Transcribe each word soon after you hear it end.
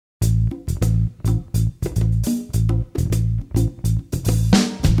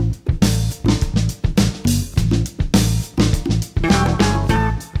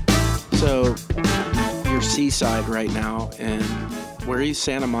Seaside right now. And where are you,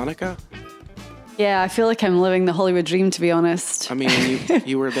 Santa Monica? Yeah, I feel like I'm living the Hollywood dream, to be honest. I mean,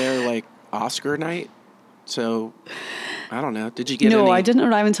 you were there like Oscar night. So, I don't know. Did you get any? No, I didn't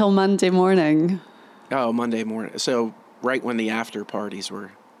arrive until Monday morning. Oh, Monday morning. So, right when the after parties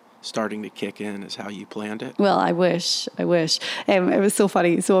were starting to kick in is how you planned it? Well, I wish. It was so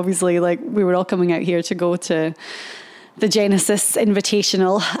funny. So obviously, like, we were all coming out here to go to the Genesis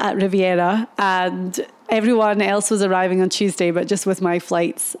Invitational at Riviera, and everyone else was arriving on Tuesday, but just with my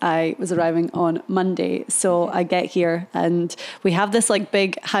flights, I was arriving on Monday. So I get here and we have this like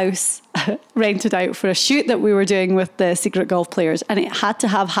big house rented out for a shoot that we were doing with the Secret Golf players, and it had to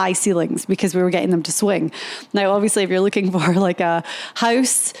have high ceilings because we were getting them to swing. Now, obviously, if you're looking for like a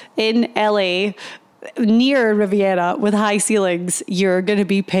house in LA near Riviera with high ceilings, you're going to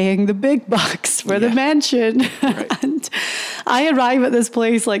be paying the big bucks for the mansion. Right. And I arrive at this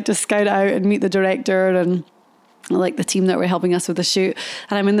place like to scout it out and meet the director and like the team that were helping us with the shoot.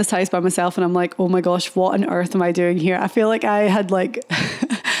 And I'm in this house by myself and I'm like, oh my gosh, what on earth am I doing here? I feel like I had like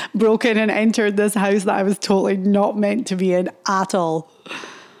broken and entered this house that I was totally not meant to be in at all.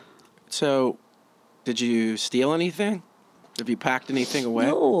 So, did you steal anything? Have you packed anything away?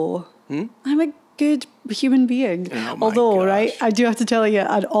 No. I'm a good human being. Oh Although, gosh. right, I do have to tell you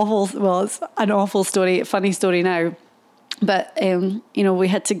it's an awful story, funny story now. But, we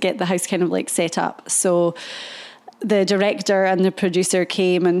had to get the house kind of like set up. So the director and the producer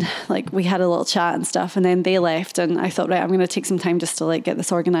came and like we had a little chat and stuff, and then they left and I thought, right, I'm going to take some time just to like get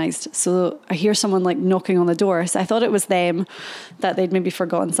this organized. So I hear someone like knocking on the door. So I thought it was them, that they'd maybe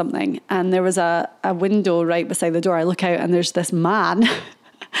forgotten something. And there was a window right beside the door. I look out and there's this man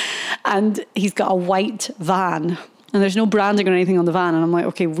and he's got a white van. And there's no branding or anything on the van. And I'm like,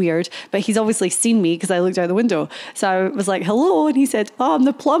 okay, weird. But he's obviously seen me because I looked out the window. So I was like, hello. And he said, oh, I'm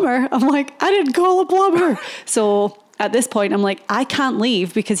the plumber. I'm like, I didn't call a plumber. So at this point, I'm like, I can't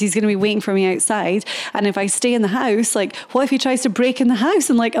leave because he's going to be waiting for me outside. And if I stay in the house, like, what if he tries to break in the house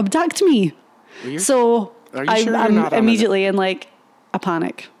and like abduct me? So I'm immediately in like a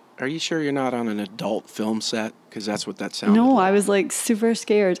panic. Are you sure you're not on an adult film set? Because that's what that sounded No, like. I was like super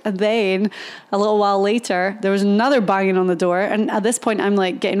scared. And then a little while later, there was another banging on the door. And at this point, I'm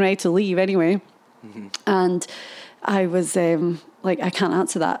like getting ready to leave anyway. Mm-hmm. And I was like, I can't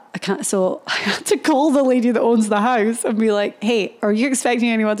answer that. I can't. So I had to call the lady that owns the house and be like, hey, are you expecting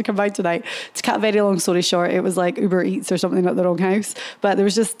anyone to come by tonight? To cut a very long story short, it was like Uber Eats or something at the wrong house. But there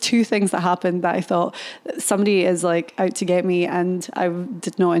was just two things that happened that I thought somebody is like out to get me, and I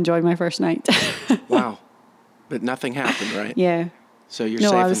did not enjoy my first night. Wow. But nothing happened, right? Yeah. So you're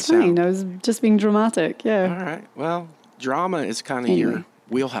safe and sound. No, I was fine. I was just being dramatic. Yeah. All right. Well, drama is kind of your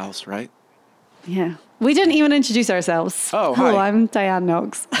wheelhouse, right? Yeah. We didn't even introduce ourselves. Oh, hello, hi. I'm Diane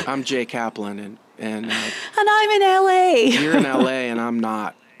Knox. I'm Jay Kaplan, and and I'm in LA. You're in LA, and I'm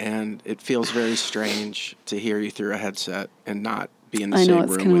not, and it feels very strange to hear you through a headset and not be in the same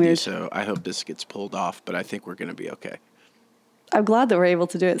room with you. So I hope this gets pulled off, but I think we're going to be okay. I'm glad that we're able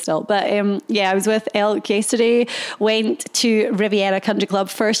to do it still. But I was with Elk yesterday, went to Riviera Country Club,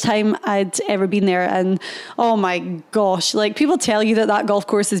 first time I'd ever been there. And oh my gosh, like people tell you that golf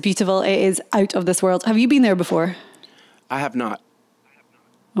course is beautiful. It is out of this world. Have you been there before? I have not.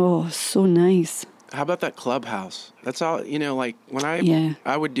 Oh, so nice. How about that clubhouse? That's all, like when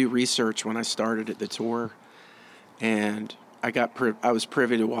I would do research when I started at the tour, and I was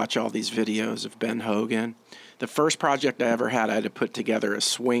privy to watch all these videos of Ben Hogan. The first project I ever had, I had to put together a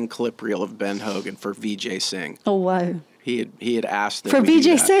swing clip reel of Ben Hogan for Vijay Singh. Oh, wow. He had asked that for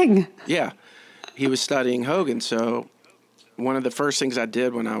Vijay Singh? Yeah. He was studying Hogan. So one of the first things I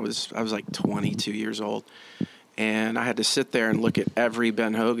did when I was like 22 years old, and I had to sit there and look at every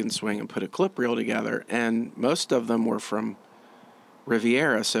Ben Hogan swing and put a clip reel together. And most of them were from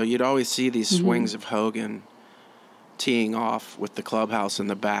Riviera. So you'd always see these swings of Hogan teeing off with the clubhouse in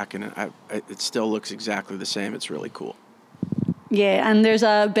the back, and it still looks exactly the same. It's really cool. Yeah, and there's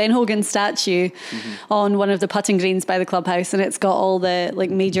a Ben Hogan statue on one of the putting greens by the clubhouse, and it's got all the like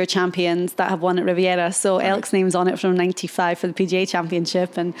major champions that have won at Riviera. So Elk's name's on it from '95 for the PGA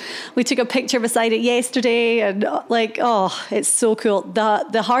Championship, and we took a picture beside it yesterday, and it's so cool.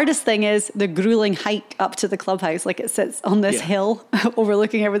 The hardest thing is the grueling hike up to the clubhouse. Like it sits on this hill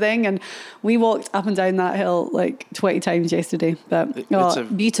overlooking everything, and we walked up and down that hill like 20 times yesterday. But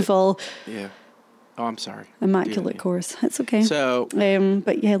beautiful. Yeah. Oh, I'm sorry. Immaculate course. It's okay. So,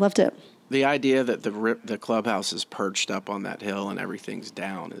 but yeah, I loved it. The idea that the clubhouse is perched up on that hill and everything's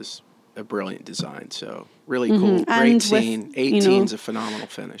down is a brilliant design. So really cool. Great scene. 18's a phenomenal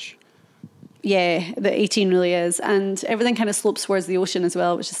finish. Yeah, the 18 really is. And everything kind of slopes towards the ocean as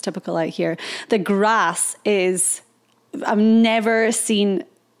well, which is typical out here. The grass is, I've never seen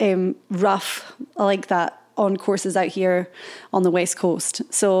rough like that on courses out here on the West Coast.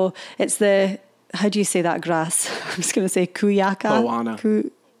 So it's the, how do you say that grass? I'm just going to say Kuyaka.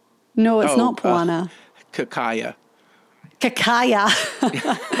 Poana. No, it's not Poana. Kakaya. Kakaya.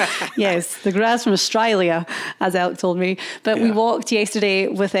 Yes, the grass from Australia, as Elk told me. But we walked yesterday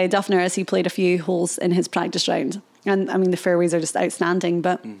with Duffner as he played a few holes in his practice round. And I mean, the fairways are just outstanding,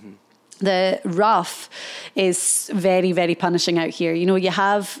 but the rough is very, very punishing out here. You know, you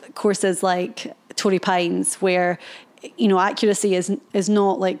have courses like Torrey Pines where, you know, accuracy is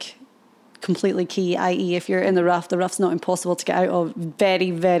not like completely key, i.e. if you're in the rough's not impossible to get out of.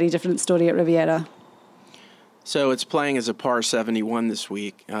 Very, very different story at Riviera. So it's playing as a par 71 this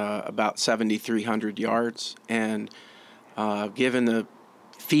week, about 7,300 yards. And given the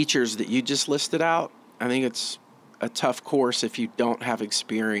features that you just listed out, I think it's a tough course if you don't have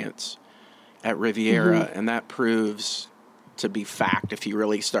experience at Riviera. And that proves to be fact if you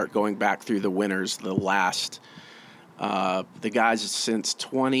really start going back through the winners, the guys since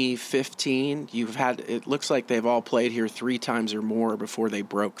 2015. It looks like they've all played here 3 times or more before they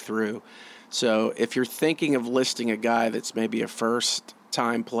broke through. So if you're thinking of listing a guy that's maybe a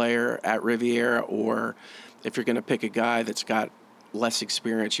first-time player at Riviera, or if you're going to pick a guy that's got less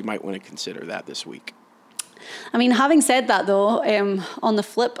experience, you might want to consider that this week. I mean, having said that, though, on the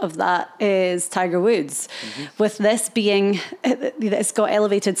flip of that is Tiger Woods. With this being, it's got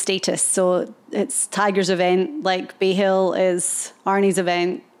elevated status. So it's Tiger's event, like Bay Hill is Arnie's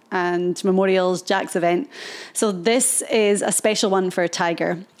event, and Memorial's Jack's event. So this is a special one for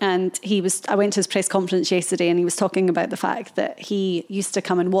Tiger. And I went to his press conference yesterday and he was talking about the fact that he used to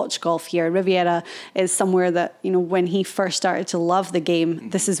come and watch golf here. Riviera is somewhere that, you know, when he first started to love the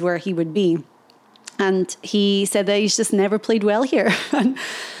game, this is where he would be. And he said that he's just never played well here. And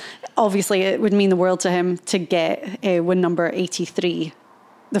obviously it would mean the world to him to get win number 83.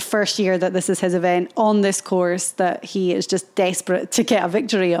 The first year that this is his event on this course that he is just desperate to get a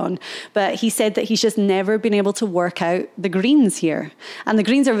victory on. But he said that he's just never been able to work out the greens here. And the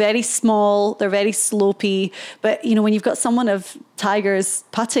greens are very small, they're very slopey. But, you know, when you've got someone of Tiger's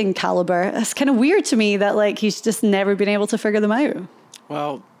putting caliber, it's kind of weird to me that, like, he's just never been able to figure them out.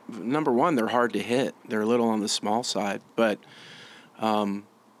 Well, number one, they're hard to hit. They're a little on the small side. But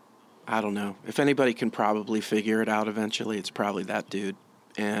I don't know. If anybody can probably figure it out eventually, it's probably that dude.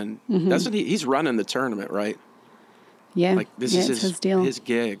 And doesn't he's running the tournament, right? Yeah. Like this is his deal. His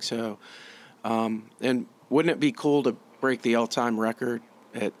gig. So, and wouldn't it be cool to break the all-time record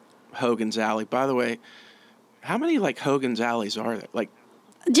at Hogan's Alley? By the way, how many like Hogan's Alleys are there? Like,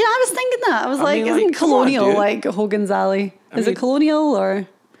 yeah, I was thinking that. I was like, isn't Colonial like Hogan's Alley? Is it Colonial or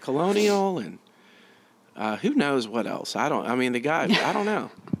Colonial? And who knows what else? The guy, I don't know.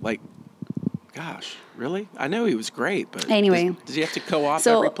 Like, gosh, really? I know he was great, but anyway, does he have to co-op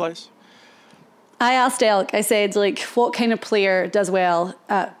every place? I asked Elk, I said, like, what kind of player does well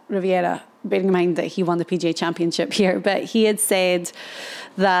at Riviera, bearing in mind that he won the PGA Championship here, but he had said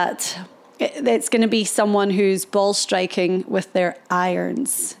that it's going to be someone whose ball striking with their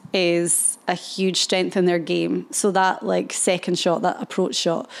irons is a huge strength in their game. So that, like, second shot, that approach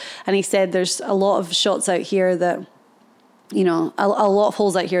shot. And he said there's a lot of shots out here that, you know, a lot of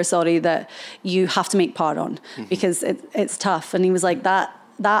holes out here, that you have to make par on because it's tough. And he was like, that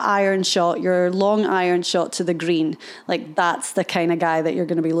iron shot, your long iron shot to the green, like, that's the kind of guy that you're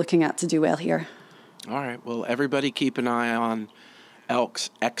going to be looking at to do well here. All right. Well, everybody keep an eye on Elk's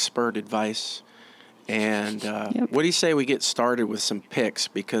expert advice. And what do you say we get started with some picks?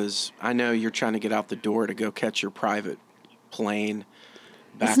 Because I know you're trying to get out the door to go catch your private plane.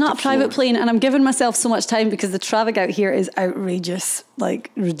 It's not a private plane, and I'm giving myself so much time because the traffic out here is outrageous, like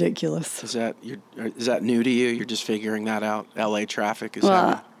ridiculous. Is that new to you? You're just figuring that out? LA traffic is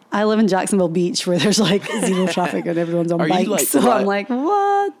I live in Jacksonville Beach where there's like zero traffic and everyone's on bikes. Like, so I'm like,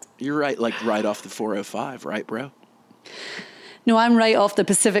 what? You're right off the 405, right, bro? No, I'm right off the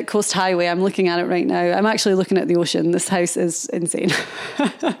Pacific Coast Highway. I'm looking at it right now. I'm actually looking at the ocean. This house is insane.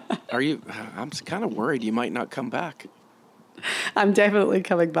 Are you? I'm kind of worried you might not come back. I'm definitely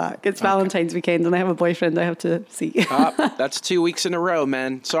coming back. It's Valentine's weekend and I have a boyfriend I have to see. That's 2 weeks in a row,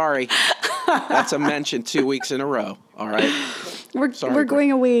 man. Sorry. That's a mention 2 weeks in a row. All right. We're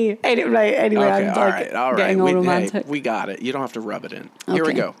going away. Anyway, okay, I'm all right. Getting all romantic. Hey, we got it. You don't have to rub it in. Okay. Here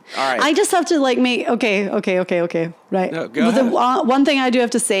we go. All right. I just have to make, okay. Right. No, go ahead. One thing I do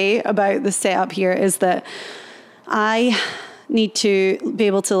have to say about the setup here is that I need to be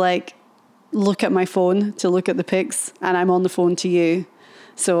able to look at my phone to look at the pics, and I'm on the phone to you.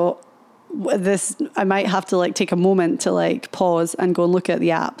 So I might have to like take a moment to like pause and go and look at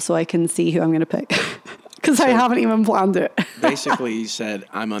the app so I can see who I'm going to pick. Because I haven't even planned it. Basically, you said,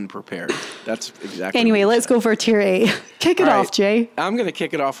 I'm unprepared. That's exactly Anyway, let's go for tier A. Kick it All off, right. Jay. I'm going to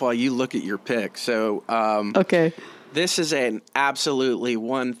kick it off while you look at your pick. So, Okay. this is an absolutely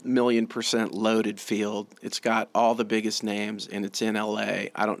 1,000,000% loaded field. It's got all the biggest names, and it's in LA.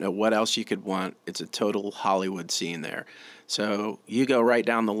 I don't know what else you could want. It's a total Hollywood scene there. So you go right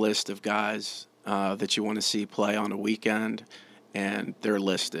down the list of guys that you want to see play on a weekend, and they're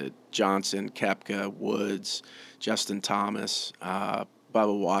listed. Johnson, Koepka, Woods, Justin Thomas,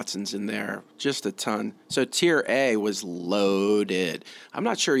 Bubba Watson's in there, just a ton. So Tier A was loaded. I'm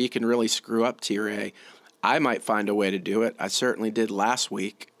not sure you can really screw up Tier A. I might find a way to do it. I certainly did last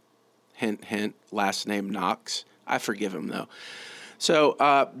week. Hint, hint, last name Knox. I forgive him, though.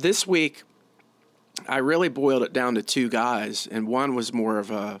 So this week, I really boiled it down to two guys, and one was more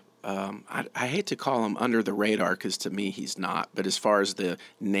of a, I hate to call him under the radar because to me he's not, but as far as the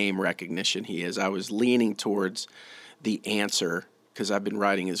name recognition he is, I was leaning towards the answer because I've been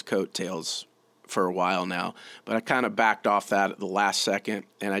riding his coattails for a while now, but I kind of backed off that at the last second,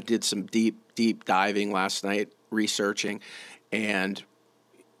 and I did some deep diving last night, researching, and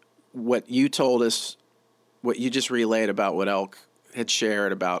what you told us, what you just relayed about what Elk had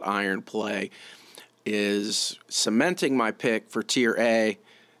shared about iron play is cementing my pick for Tier A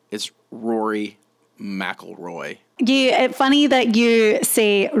is Rory McIlroy. It's funny that you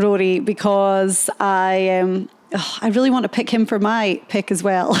say Rory because I really want to pick him for my pick as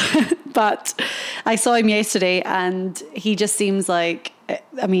well. But I saw him yesterday and he just seems like,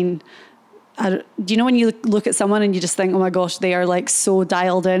 I mean, do you know when you look at someone and you just think, oh my gosh, they are like so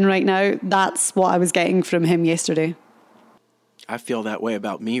dialed in right now? That's what I was getting from him yesterday. I feel that way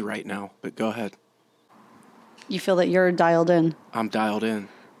about me right now, but go ahead. You feel that you're dialed in? I'm dialed in.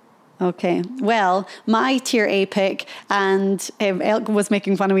 Okay. Well, my Tier A pick, and Elk was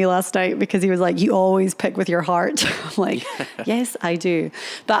making fun of me last night because he was like, you always pick with your heart. I'm like, yes, I do.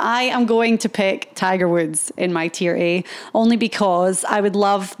 But I am going to pick Tiger Woods in my Tier A, only because I would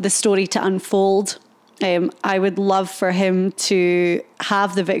love the story to unfold. I would love for him to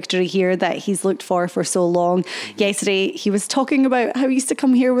have the victory here that he's looked for so long. Mm-hmm. Yesterday, he was talking about how he used to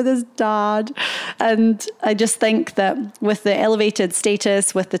come here with his dad. And I just think that with the elevated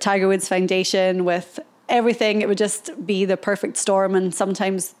status, with the Tiger Woods Foundation, with everything, it would just be the perfect storm. And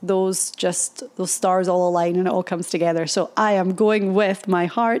sometimes those stars all align and it all comes together. So I am going with my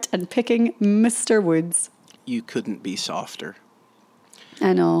heart and picking Mr. Woods. You couldn't be softer.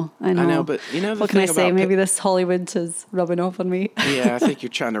 I know, but you know, what can I say? Maybe this Hollywood is rubbing off on me. Yeah, I think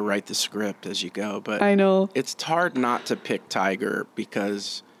you're trying to write the script as you go, but I know it's hard not to pick Tiger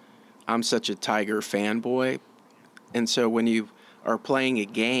because I'm such a Tiger fanboy, and so when you are playing a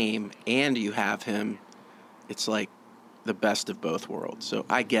game and you have him, it's like the best of both worlds. So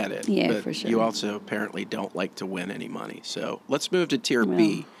I get it. Yeah, but for sure. You also apparently don't like to win any money. So let's move to Tier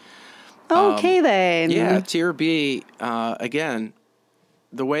B. Okay, then. Yeah, Tier B, again,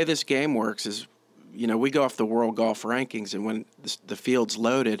 the way this game works is, you know, we go off the world golf rankings, and when the field's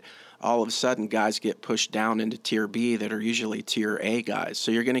loaded, all of a sudden guys get pushed down into Tier B that are usually Tier A guys.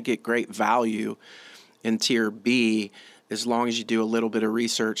 So you're going to get great value in Tier B as long as you do a little bit of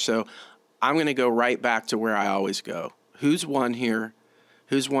research. So I'm going to go right back to where I always go. Who's won here?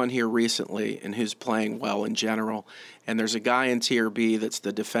 Who's won here recently, and who's playing well in general? And there's a guy in Tier B that's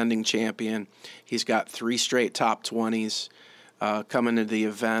the defending champion. He's got 3 straight top 20s. Coming to the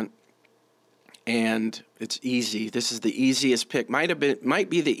event, and it's easy. This is the easiest pick. Might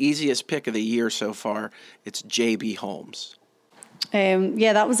be the easiest pick of the year so far. It's J.B. Holmes.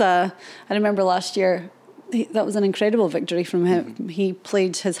 Yeah, that was I remember last year. That was an incredible victory from him. Mm-hmm. He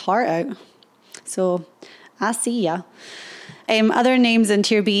played his heart out. So, I see ya. Other names in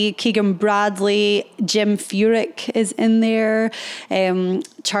Tier B, Keegan Bradley, Jim Furyk is in there,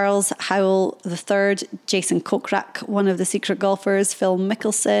 Charles Howell III, Jason Kokrak, one of the secret golfers, Phil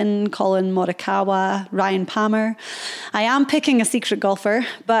Mickelson, Colin Morikawa, Ryan Palmer. I am picking a secret golfer,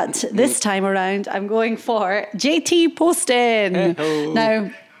 but this time around I'm going for JT Poston. Hey-ho. Now,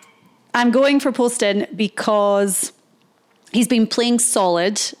 I'm going for Poston because he's been playing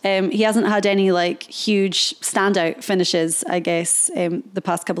solid. He hasn't had any like huge standout finishes, I guess, the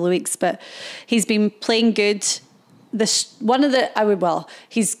past couple of weeks, but he's been playing good. He's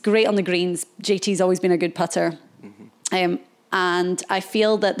great on the greens. JT's always been a good putter. Mm-hmm. And I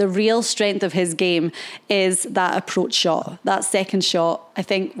feel that the real strength of his game is that approach shot, that second shot. I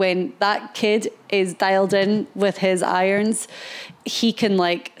think when that kid is dialed in with his irons, he can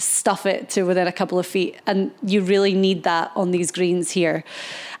like stuff it to within a couple of feet. And you really need that on these greens here.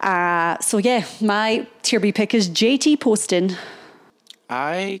 So yeah, my Tier B pick is JT Poston.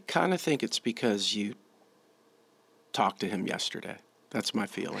 I kind of think it's because you talked to him yesterday. That's my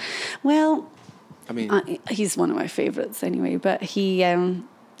feeling. Well, I mean, he's one of my favourites anyway, but he,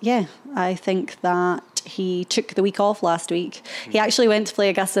 I think that he took the week off last week. Mm-hmm. He actually went to play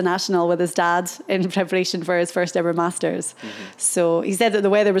Augusta National with his dad in preparation for his first ever Masters. Mm-hmm. So he said that the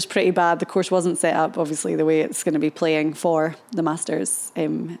weather was pretty bad. The course wasn't set up, obviously, the way it's going to be playing for the Masters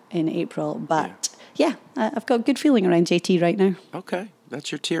in April. But yeah, I've got a good feeling around JT right now. Okay,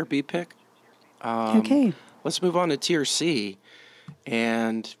 that's your Tier B pick. Okay. Let's move on to Tier C.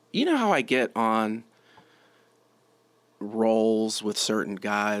 And you know how I get on rolls with certain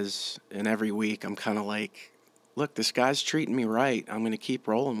guys, and every week I'm kind of like, look, this guy's treating me right. I'm going to keep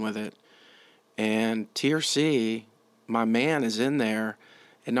rolling with it. And Tier C, my man is in there.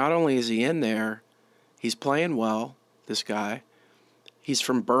 And not only is he in there, he's playing well, this guy. He's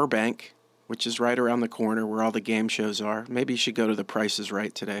from Burbank, which is right around the corner where all the game shows are. Maybe you should go to the Price is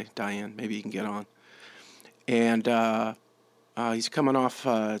Right today, Diane. Maybe you can get on. And he's coming off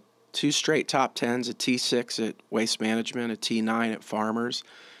 2 straight top 10s, a T6 at Waste Management, a T9 at Farmers,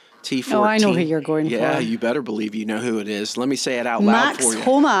 T14. Oh, I know who you're going for. Yeah, you better believe you know who it is. Let me say it out loud Max for you.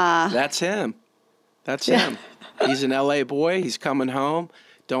 Homa. That's him. That's him. He's an LA boy. He's coming home.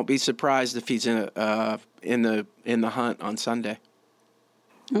 Don't be surprised if he's in the hunt on Sunday.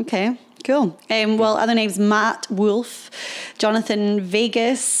 Okay, cool. Well, other names, Matt Wolf, Jonathan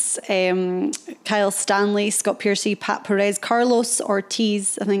Vegas, Kyle Stanley, Scott Piercy, Pat Perez, Carlos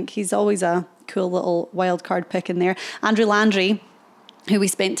Ortiz. I think he's always a cool little wild card pick in there. Andrew Landry, who we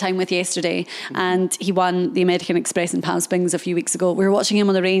spent time with yesterday, and he won the American Express in Palm Springs a few weeks ago. We were watching him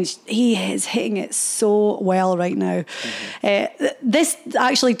on the range. He is hitting it so well right now. This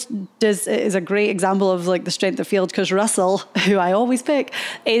actually is a great example of like the strength of field, because Russell, who I always pick,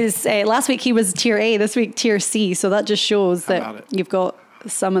 is last week he was Tier A, this week Tier C. So that just shows that you've got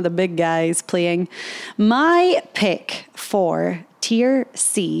some of the big guys playing. My pick for Tier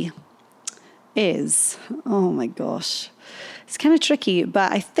C is, oh my gosh, it's kind of tricky,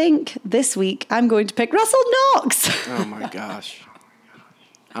 but I think this week I'm going to pick Russell Knox. Oh my gosh.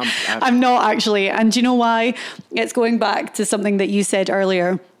 I'm not actually. And do you know why? It's going back to something that you said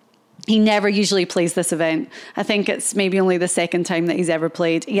earlier. He never usually plays this event. I think it's maybe only the second time that he's ever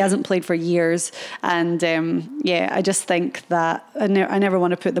played. He hasn't played for years. And I just think that I never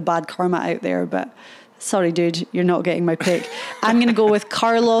want to put the bad karma out there, but sorry, dude, you're not getting my pick. I'm going to go with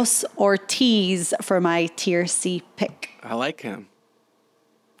Carlos Ortiz for my Tier C pick. I like him.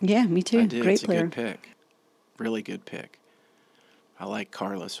 Yeah, me too. I do. Great it's player. A good pick. Really good pick. I like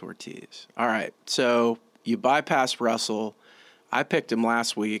Carlos Ortiz. All right, so you bypassed Russell. I picked him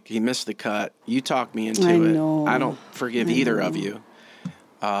last week. He missed the cut. You talked me into it. I don't forgive either of you.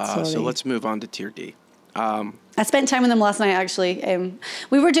 So let's move on to Tier D. I spent time with him last night, actually.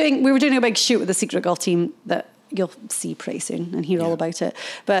 We were doing a big shoot with the Secret Golf team that you'll see pretty soon and hear all about it.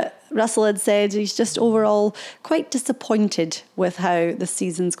 But Russell had said he's just overall quite disappointed with how the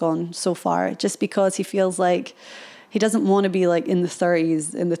season's gone so far, just because he feels like he doesn't want to be like in the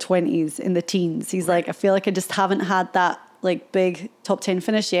 30s, in the 20s, in the teens. He's like, I feel like I just haven't had that like big top 10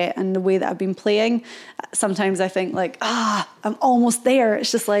 finish yet. And the way that I've been playing, sometimes I think like, I'm almost there.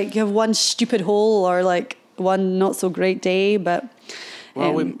 It's just like you have one stupid hole or like one not so great day. But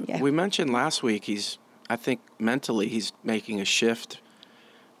well, we mentioned last week, I think mentally he's making a shift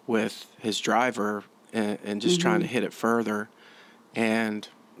with his driver and just trying to hit it further. And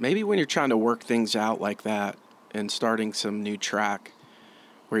maybe when you're trying to work things out like that and starting some new track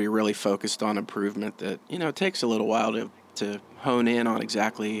where you're really focused on improvement, that, it takes a little while to hone in on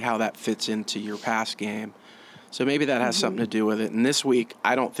exactly how that fits into your past game. So maybe that has something to do with it. And this week,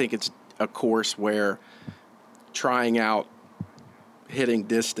 I don't think it's a course where trying out hitting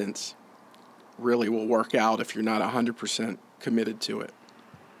distance really will work out if you're not 100% committed to it.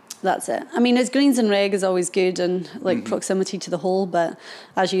 That's it. I mean, his greens and reg is always good and like proximity to the hole, but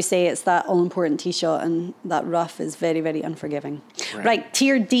as you say, it's that all-important tee shot, and that rough is very, very unforgiving. Right,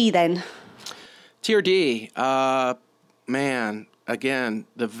 Tier D then. Tier D, man, again,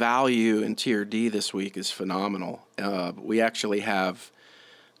 the value in Tier D this week is phenomenal. We actually have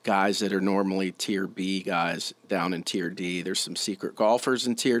guys that are normally Tier B guys down in Tier D. There's some secret golfers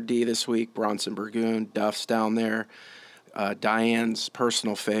in Tier D this week. Bronson Burgoon, Duff's down there. Diane's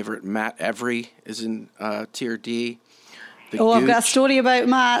personal favorite, Matt Every, is in Tier D. I've got a story about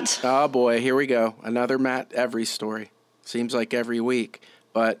Matt. Oh, boy. Here we go. Another Matt Every story. Seems like every week.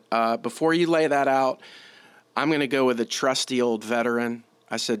 But before you lay that out, I'm going to go with a trusty old veteran.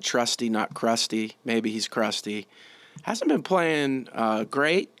 I said trusty, not crusty. Maybe he's crusty. Hasn't been playing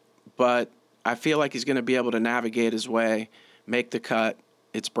great, but I feel like he's going to be able to navigate his way, make the cut.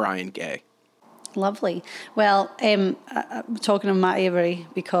 It's Brian Gay. Lovely. Well, I'm talking to Matt Avery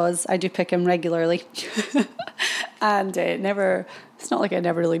because I do pick him regularly. And it's not like I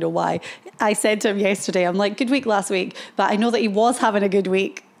never really know why. I said to him yesterday, I'm like, good week last week, but I know that he was having a good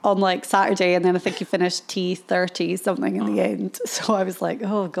week on like Saturday, and then I think he finished T30 something in the end. So I was like,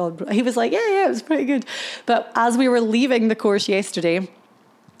 oh God. He was like, yeah, it was pretty good. But as we were leaving the course yesterday,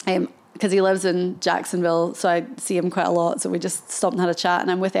 because he lives in Jacksonville, so I see him quite a lot. So we just stopped and had a chat, and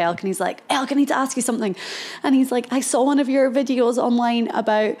I'm with Elk, and he's like, Elk, I need to ask you something. And he's like, I saw one of your videos online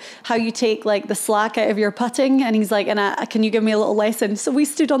about how you take like the slack out of your putting. And he's like, can you give me a little lesson? So we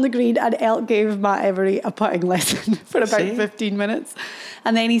stood on the green, and Elk gave Matt Every a putting lesson for about 15 minutes.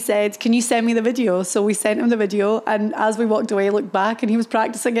 And then he said, can you send me the video? So we sent him the video, and as we walked away, looked back, and he was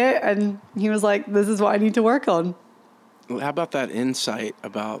practicing it, and he was like, this is what I need to work on. Well, how about that insight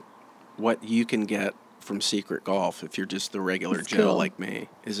about what you can get from Secret Golf if you're just the regular That's Joe cool. like me?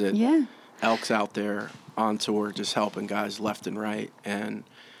 Is it Elk's out there on tour just helping guys left and right? And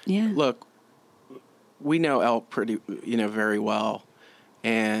look, we know Elk pretty, very well.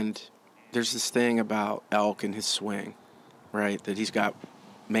 And there's this thing about Elk and his swing, right? That he's got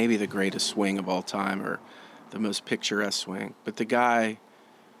maybe the greatest swing of all time or the most picturesque swing. But the guy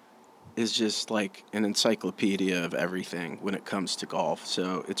is just like an encyclopedia of everything when it comes to golf.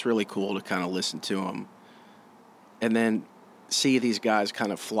 So it's really cool to kind of listen to him and then see these guys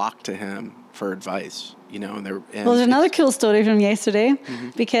kind of flock to him for advice, well, there's another cool story from yesterday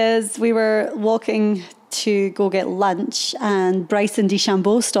because we were walking to go get lunch, and Bryson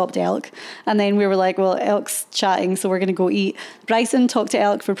DeChambeau stopped Elk, and then we were like, well, Elk's chatting, so we're going to go eat. Bryson talked to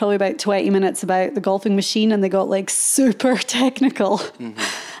Elk for probably about 20 minutes about the golfing machine, and they got like super technical.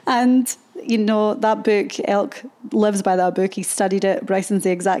 And that book, Elk lives by that book. He studied it. Bryson's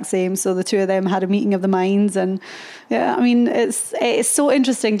the exact same. So the two of them had a meeting of the minds. And it's so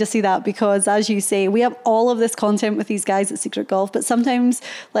interesting to see that because, as you say, we have all of this content with these guys at Secret Golf, but sometimes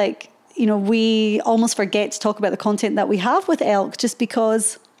we almost forget to talk about the content that we have with Elk just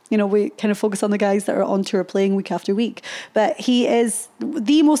because, we kind of focus on the guys that are on tour playing week after week. But he is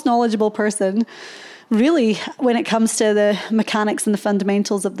the most knowledgeable person really when it comes to the mechanics and the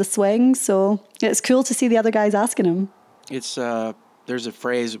fundamentals of the swing. So it's cool to see the other guys asking him. It's there's a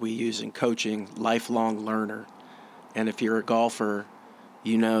phrase we use in coaching, lifelong learner. And if you're a golfer,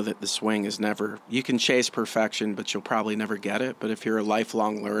 you know that the swing is never, you can chase perfection, but you'll probably never get it. But if you're a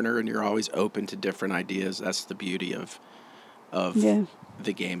lifelong learner and you're always open to different ideas, that's the beauty of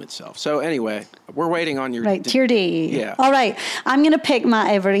the game itself. So anyway, we're waiting on your... Right, tier D. Yeah. All right, I'm going to pick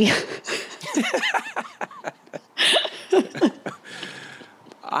Matt Every.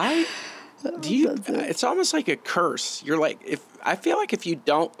 It's almost like a curse. You're like, I feel like if you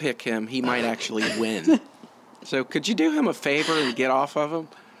don't pick him, he might actually win. So could you do him a favor and get off of him?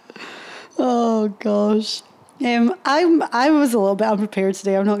 Oh gosh. I was a little bit unprepared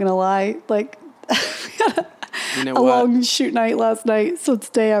today, I'm not gonna lie. Like long shoot night last night. So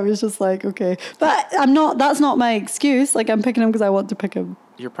today I was just like, okay. But that's not my excuse. Like I'm picking him because I want to pick him.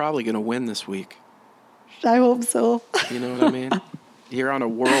 You're probably gonna win this week. I hope so. You know what I mean? You're on a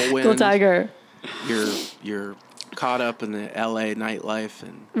whirlwind. Go Tiger. You're caught up in the LA nightlife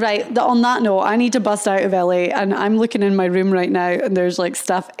and right. On that note, I need to bust out of LA, and I'm looking in my room right now, and there's like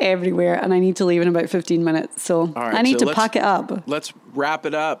stuff everywhere, and I need to leave in about 15 minutes. So right, I need to pack it up. Let's wrap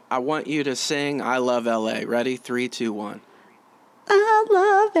it up. I want you to sing "I Love LA." Ready? 3, 2, 1. I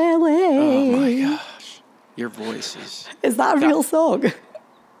love LA. Oh my gosh, your voice is that a real song?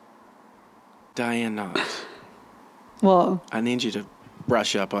 Diane Knox. What? I need you to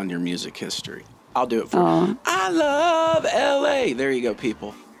brush up on your music history. I'll do it for you. I love LA. There you go,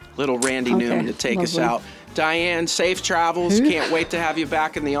 people. Little Randy Newman to take us out. Diane, safe travels. Can't wait to have you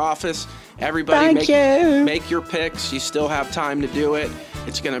back in the office. Everybody make your picks. You still have time to do it.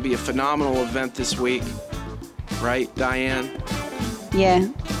 It's going to be a phenomenal event this week. Right, Diane? Yeah,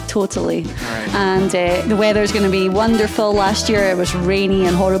 totally. All right. And the weather's going to be wonderful. Last year it was rainy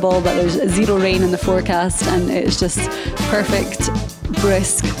and horrible, but there's zero rain in the forecast, and it's just perfect,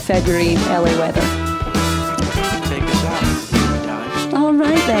 brisk February LA weather. Take us out, guys. All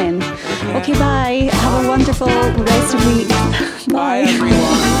right then. Okay, bye. Have a wonderful rest of the week. Bye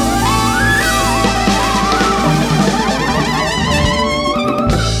everyone.